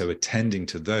 And so attending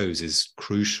to those is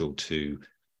crucial to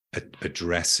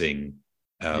addressing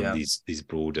these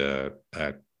broader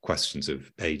questions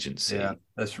of agency.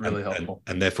 That's really helpful.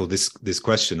 And therefore this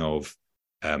question of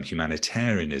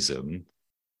humanitarianism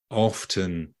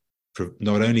often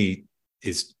not only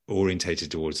is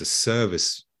orientated towards a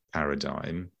service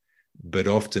paradigm, but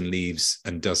often leaves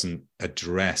and doesn't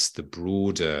address the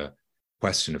broader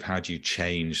question of how do you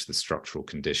change the structural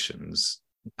conditions.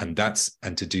 And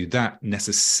to do that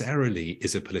necessarily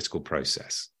is a political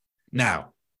process.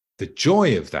 Now, the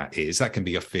joy of that is, that can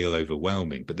feel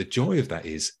overwhelming, but the joy of that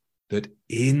is that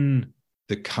in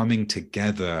the coming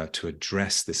together to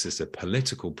address this as a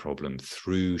political problem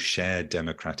through shared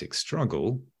democratic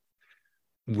struggle,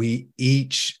 we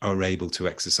each are able to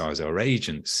exercise our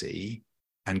agency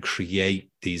and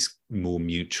create these more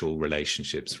mutual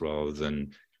relationships rather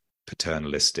than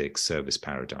paternalistic service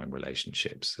paradigm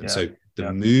relationships. And so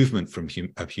the movement from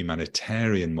a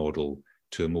humanitarian model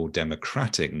to a more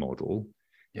democratic model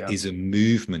is a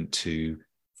movement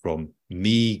from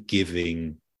me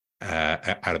giving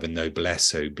out of a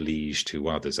noblesse oblige to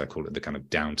others. I call it the kind of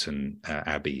Downton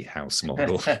Abbey house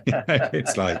model.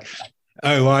 It's like,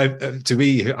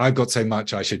 I've got so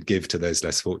much I should give to those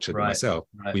less fortunate than myself.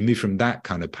 We move from that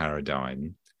kind of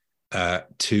paradigm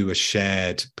to a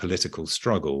shared political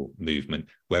struggle movement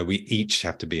where we each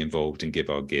have to be involved and give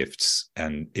our gifts,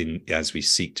 and as we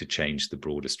seek to change the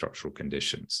broader structural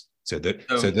conditions, so that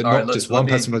not just one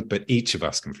person, but each of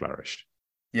us can flourish.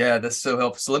 Yeah, that's so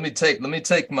helpful. So let me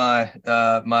take my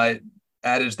my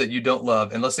adage that you don't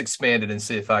love, and let's expand it and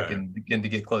see if I can begin to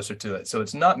get closer to it. So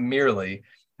it's not merely,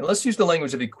 and let's use the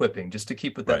language of equipping, just to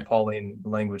keep with that Pauline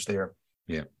language there.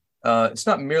 It's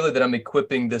not merely that I'm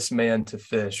equipping this man to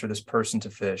fish or this person to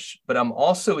fish, but I'm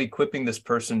also equipping this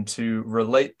person to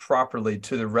relate properly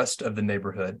to the rest of the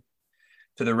neighborhood,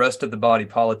 to the rest of the body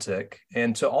politic,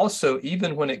 and to also,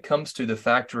 even when it comes to the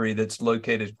factory that's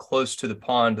located close to the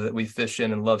pond that we fish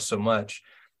in and love so much,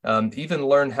 even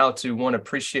learn how to, one,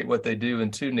 appreciate what they do,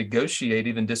 and two, negotiate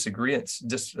even disagreements,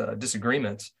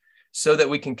 so that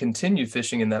we can continue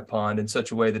fishing in that pond in such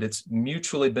a way that it's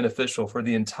mutually beneficial for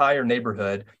the entire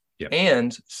neighborhood.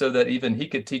 And so that even he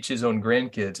could teach his own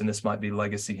grandkids, and this might be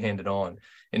legacy handed on.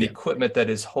 and equipment that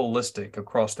is holistic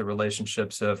across the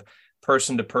relationships of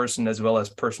person to person, as well as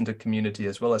person to community,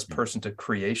 as well as person to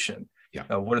creation.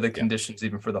 What are the conditions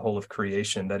even for the whole of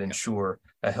creation that ensure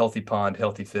a healthy pond,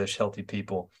 healthy fish, healthy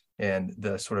people, and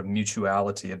the sort of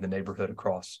mutuality of the neighborhood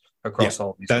across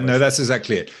all these No, that's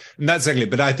exactly it. And that's exactly it.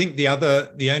 But I think the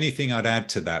only thing I'd add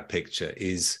to that picture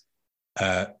is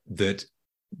that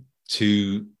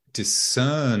to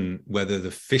discern whether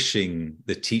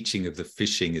the teaching of the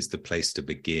fishing is the place to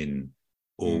begin,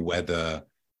 or whether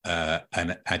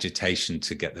an agitation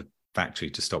to get the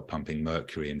factory to stop pumping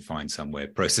mercury and find somewhere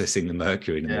processing the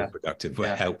mercury in a more productive,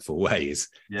 helpful ways,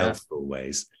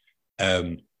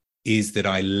 is that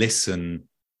I listen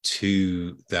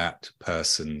to that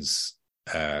person's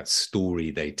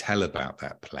story they tell about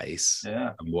that place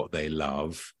and what they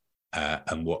love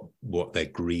and what they're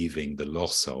grieving the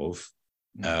loss of.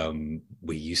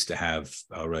 We used to have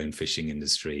our own fishing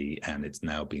industry, and it's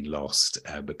now been lost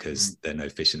because there are no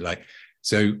fishing.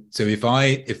 So if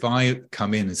I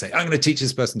come in and say, I'm going to teach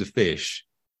this person to fish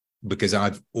because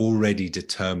I've already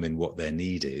determined what their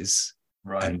need is,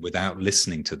 and without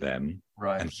listening to them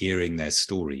and hearing their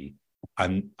story,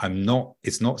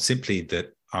 it's not simply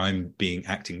that I'm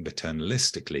acting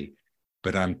paternalistically,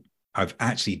 but I've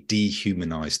actually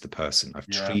dehumanized the person. I've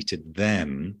treated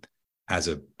them as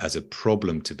a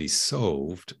problem to be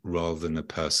solved rather than a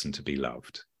person to be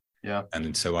loved.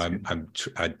 And so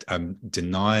I'm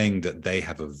denying that they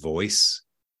have a voice.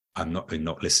 I'm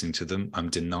not listening to them. I'm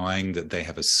denying that they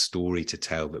have a story to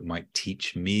tell that might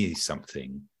teach me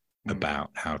something about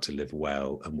how to live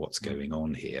well and what's going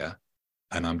on here.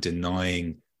 And I'm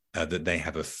denying that they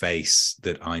have a face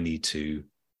that I need to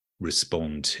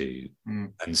respond to.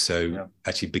 And so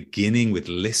actually beginning with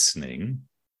listening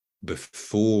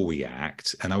before we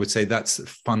act, and I would say that's a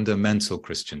fundamental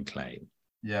Christian claim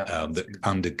that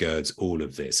undergirds all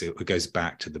of this. It goes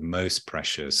back to the most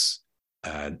precious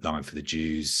line for the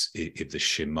Jews of the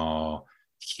Shema: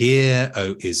 "Hear,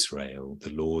 O Israel,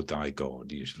 the Lord thy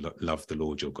God. You should love the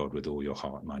Lord your God with all your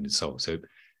heart, mind, and soul." So,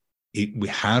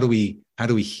 how do we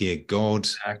hear God?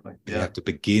 Exactly. We have to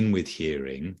begin with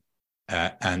hearing,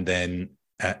 and then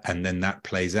that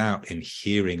plays out in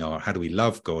hearing. How do we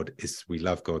love God? We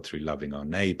love God through loving our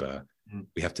neighbor.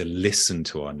 We have to listen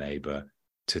to our neighbor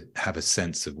to have a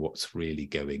sense of what's really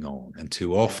going on. And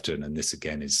too often, and this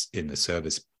again is in the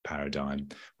service paradigm,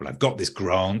 well, I've got this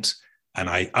grant, and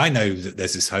I know that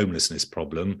there's this homelessness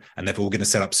problem, and therefore we're going to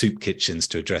set up soup kitchens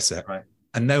to address that.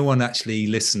 And no one actually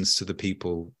listens to the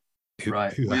people who are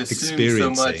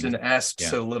experiencing so much and ask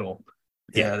so little.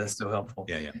 That's so helpful.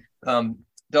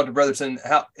 Dr. Bretherton,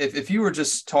 if you were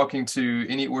just talking to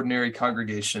any ordinary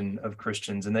congregation of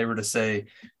Christians and they were to say,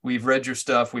 we've read your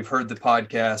stuff, we've heard the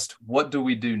podcast, what do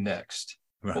we do next?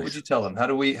 What would you tell them? How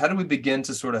do we begin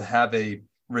to sort of have a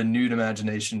renewed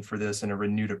imagination for this and a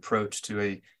renewed approach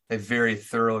to a very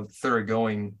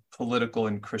thoroughgoing political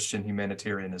and Christian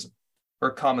humanitarianism,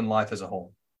 or common life as a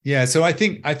whole? So I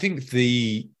think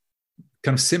the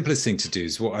kind of simplest thing to do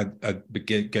is what I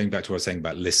begin going back to what I was saying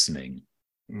about listening.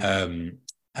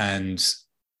 And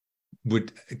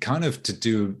would kind of to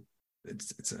do,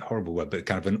 it's a horrible word, but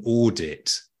kind of an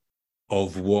audit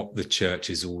of what the church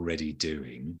is already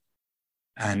doing,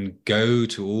 and go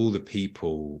to all the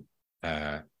people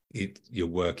you're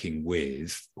working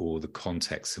with, or the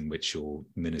context in which you're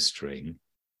ministering,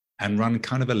 and run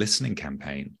kind of a listening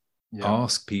campaign.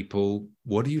 Ask people,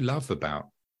 what do you love about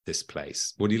this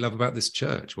place? What do you love about this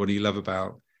church? What do you love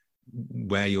about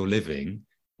where you're living?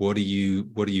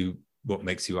 What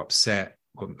makes you upset?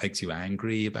 What makes you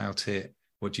angry about it?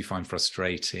 What do you find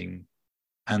frustrating?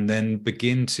 And then you'll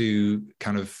begin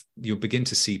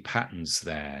to see patterns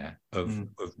there of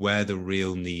where the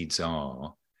real needs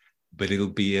are, but it'll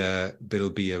be a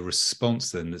response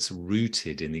then that's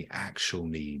rooted in the actual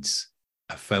needs,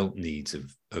 felt needs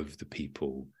of the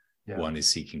people one is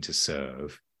seeking to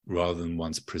serve, rather than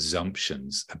one's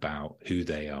presumptions about who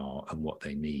they are and what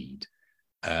they need.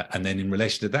 And then in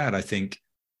relation to that, I think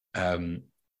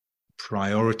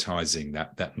prioritizing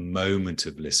that moment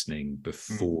of listening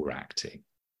before acting,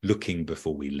 looking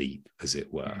before we leap, as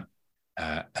it were,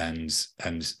 and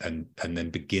then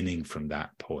beginning from that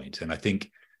point. And I think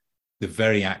the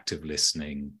very act of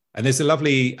listening, and there's a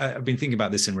lovely, I've been thinking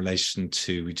about this in relation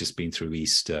to, we've just been through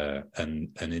Easter,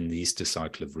 and in the Easter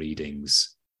cycle of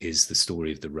readings is the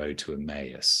story of the road to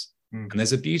Emmaus. And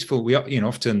there's a beautiful,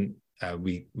 often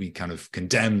we kind of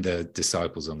condemn the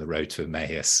disciples on the road to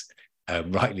Emmaus,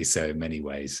 rightly so in many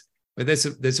ways. But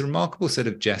there's a remarkable set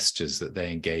of gestures that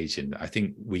they engage in. I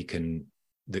think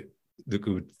that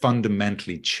would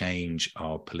fundamentally change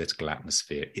our political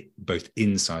atmosphere, both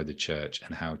inside the church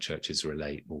and how churches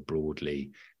relate more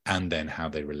broadly, and then how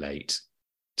they relate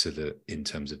in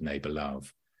terms of neighbor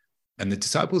love. And the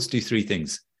disciples do three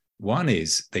things. One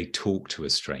is they talk to a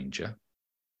stranger.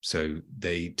 So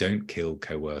they don't kill,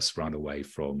 coerce, run away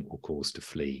from, or cause to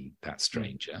flee that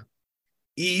stranger.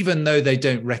 Even though they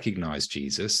don't recognize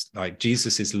Jesus, like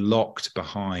Jesus is locked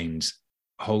behind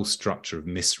a whole structure of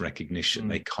misrecognition.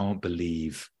 They can't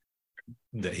believe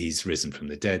that he's risen from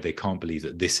the dead. They can't believe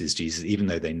that this is Jesus, even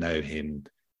though they know him.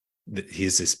 That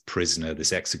he's this prisoner,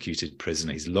 this executed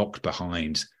prisoner. He's locked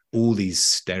behind all these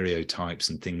stereotypes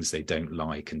and things they don't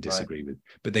like and disagree with,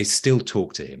 but they still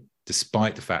talk to him,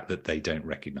 despite the fact that they don't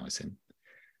recognize him.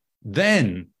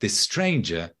 Then this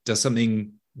stranger does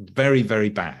something very, very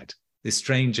bad. This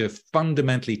stranger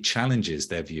fundamentally challenges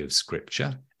their view of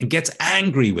Scripture and gets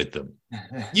angry with them.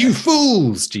 You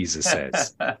fools, Jesus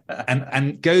says,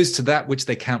 and goes to that which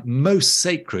they count most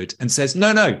sacred and says,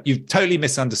 no, you've totally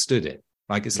misunderstood it.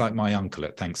 Like it's like my uncle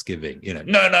at Thanksgiving,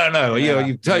 no,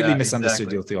 you've totally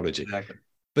misunderstood your theology. Exactly.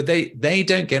 But they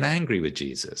don't get angry with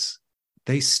Jesus.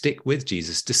 They stick with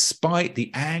Jesus despite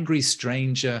the angry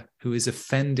stranger who is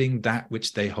offending that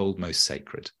which they hold most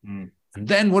sacred. And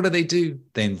then what do?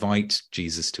 They invite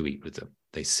Jesus to eat with them.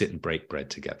 They sit and break bread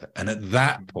together. And at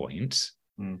that point,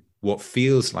 what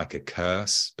feels like a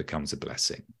curse becomes a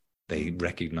blessing. They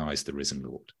recognize the risen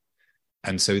Lord.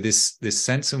 And so this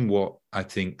sense in what I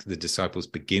think the disciples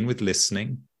begin with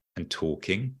listening and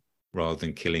talking rather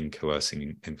than killing,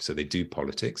 coercing, and so they do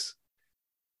politics.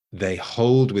 They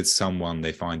hold with someone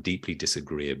they find deeply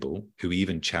disagreeable, who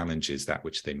even challenges that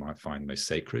which they might find most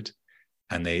sacred,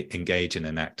 and they engage in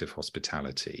an act of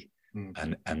hospitality.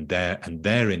 And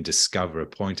therein discover a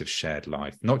point of shared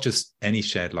life, not just any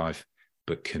shared life,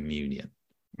 but communion.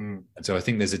 And so I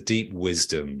think there's a deep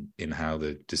wisdom in how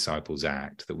the disciples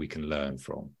act that we can learn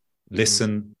from.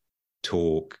 Listen,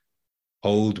 talk,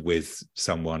 hold with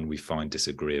someone we find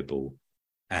disagreeable,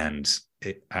 and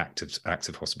acts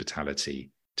of hospitality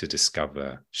to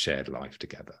discover shared life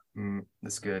together.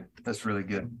 That's good. That's really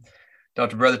good.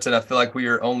 Dr. Bretherton, I feel like we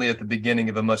are only at the beginning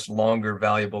of a much longer,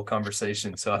 valuable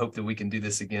conversation. So I hope that we can do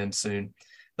this again soon.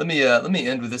 Let me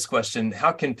end with this question.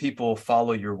 How can people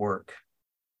follow your work?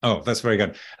 Oh, that's very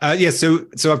good.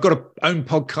 So I've got an own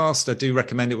podcast. I do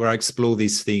recommend it, where I explore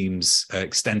these themes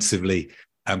extensively,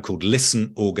 called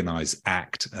Listen, Organize,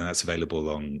 Act. And that's available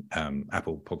on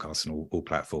Apple Podcasts and all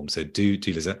platforms. So do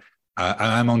listen.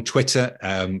 I'm on Twitter.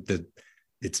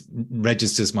 It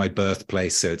registers my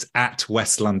birthplace. So it's at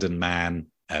West London Man,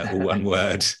 all one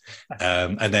word.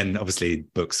 And then obviously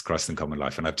books, Christ and Common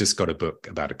Life. And I've just got a book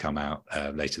about to come out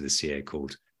later this year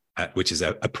called which is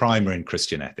a primer in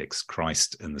Christian ethics,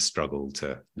 Christ and the Struggle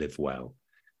to Live Well.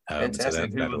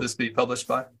 Fantastic. Who will this be published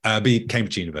by? Be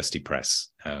Cambridge University Press.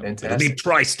 It'll be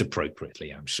priced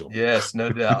appropriately, I'm sure. Yes, no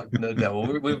doubt. No doubt.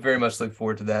 Well, we very much look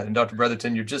forward to that. And Dr.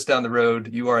 Bretherton, you're just down the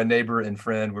road. You are a neighbor and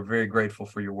friend. We're very grateful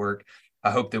for your work. I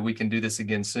hope that we can do this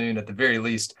again soon. At the very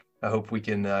least, I hope we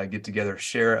can get together,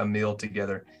 share a meal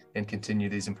together, and continue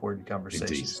these important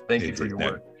conversations. Thank you for your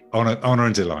work. Honor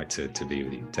and delight to be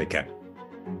with you. Take care.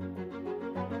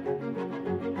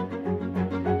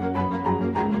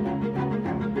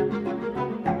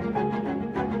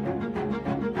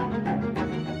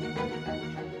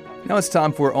 Now it's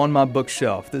time for On My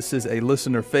Bookshelf. This is a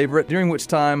listener favorite, during which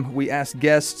time we ask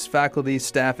guests, faculty,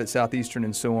 staff at Southeastern,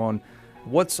 and so on,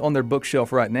 what's on their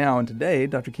bookshelf right now. And today,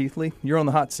 Dr. Keithley, you're on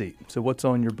the hot seat. So what's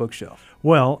on your bookshelf?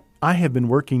 Well, I have been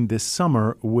working this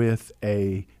summer with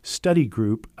a study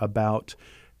group about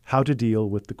how to deal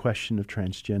with the question of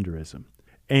transgenderism.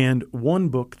 And one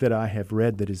book that I have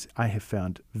read I have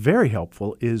found very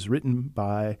helpful is written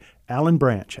by Alan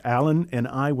Branch. Alan and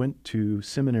I went to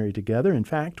seminary together. In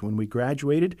fact, when we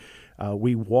graduated,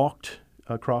 we walked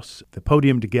across the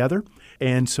podium together.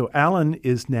 And so Alan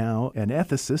is now an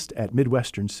ethicist at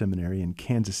Midwestern Seminary in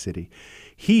Kansas City.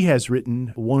 He has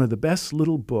written one of the best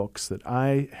little books that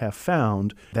I have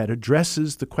found that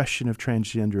addresses the question of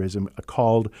transgenderism,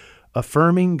 called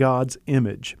Affirming God's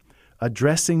Image: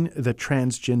 Addressing the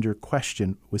Transgender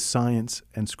Question with Science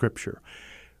and Scripture.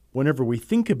 Whenever we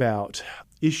think about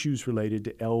issues related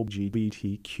to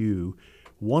LGBTQ,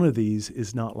 one of these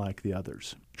is not like the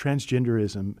others.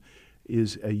 Transgenderism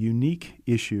is a unique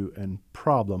issue and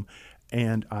problem,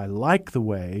 and I like the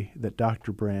way that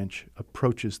Dr. Branch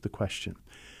approaches the question.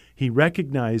 He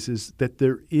recognizes that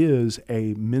there is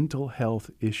a mental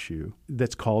health issue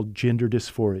that's called gender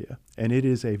dysphoria, and it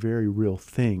is a very real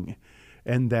thing,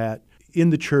 and that in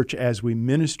the church, as we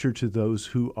minister to those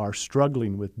who are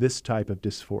struggling with this type of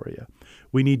dysphoria,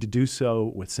 we need to do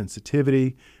so with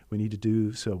sensitivity. We need to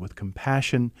do so with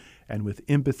compassion and with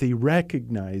empathy,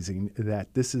 recognizing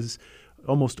that this is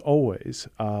almost always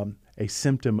a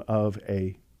symptom of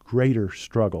a greater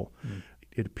struggle.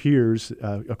 It appears,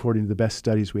 according to the best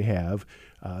studies we have,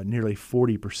 nearly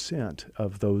 40%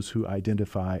 of those who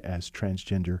identify as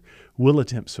transgender will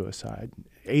attempt suicide.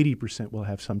 80% will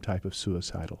have some type of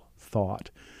suicidal thought.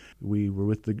 We were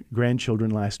with the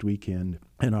grandchildren last weekend,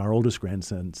 and our oldest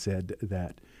grandson said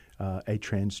that a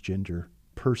transgender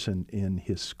person in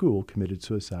his school committed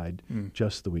suicide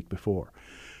just the week before.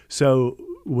 So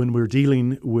when we're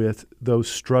dealing with those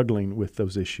struggling with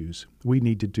those issues, we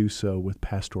need to do so with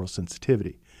pastoral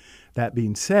sensitivity. That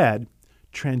being said,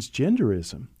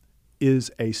 transgenderism is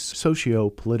a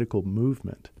socio-political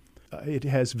movement. It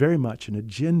has very much an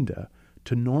agenda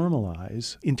to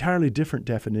normalize entirely different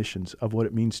definitions of what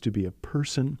it means to be a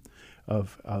person,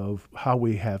 of how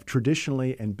we have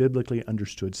traditionally and biblically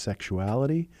understood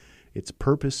sexuality, its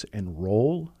purpose and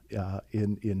role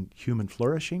in human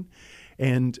flourishing.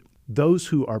 And those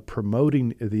who are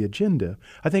promoting the agenda,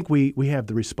 I think we have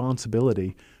the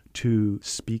responsibility to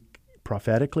speak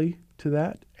prophetically to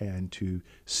that and to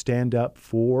stand up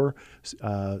for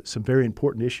some very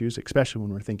important issues, especially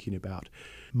when we're thinking about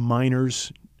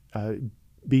minors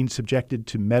being subjected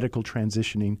to medical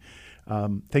transitioning,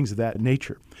 things of that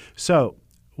nature. So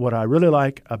what I really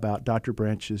like about Dr.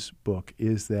 Branch's book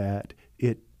is that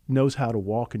it knows how to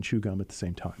walk and chew gum at the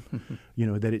same time.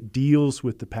 That it deals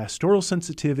with the pastoral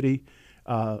sensitivity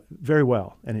very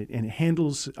well, and it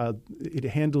handles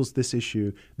this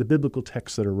issue, the biblical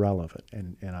texts that are relevant,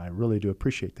 and I really do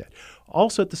appreciate that.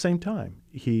 Also, at the same time,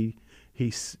 he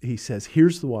says,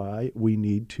 here's why we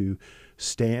need to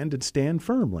stand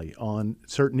firmly on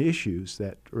certain issues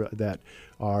that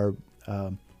are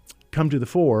come to the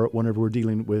fore whenever we're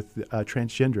dealing with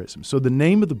transgenderism. So the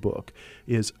name of the book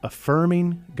is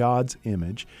Affirming God's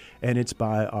Image, and it's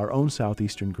by our own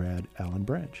Southeastern grad, Alan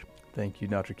Branch. Thank you,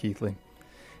 Dr. Keithley.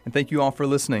 And thank you all for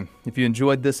listening. If you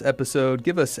enjoyed this episode,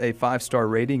 give us a 5-star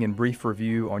rating and brief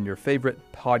review on your favorite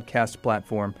podcast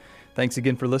platform. Thanks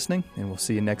again for listening, and we'll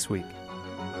see you next week.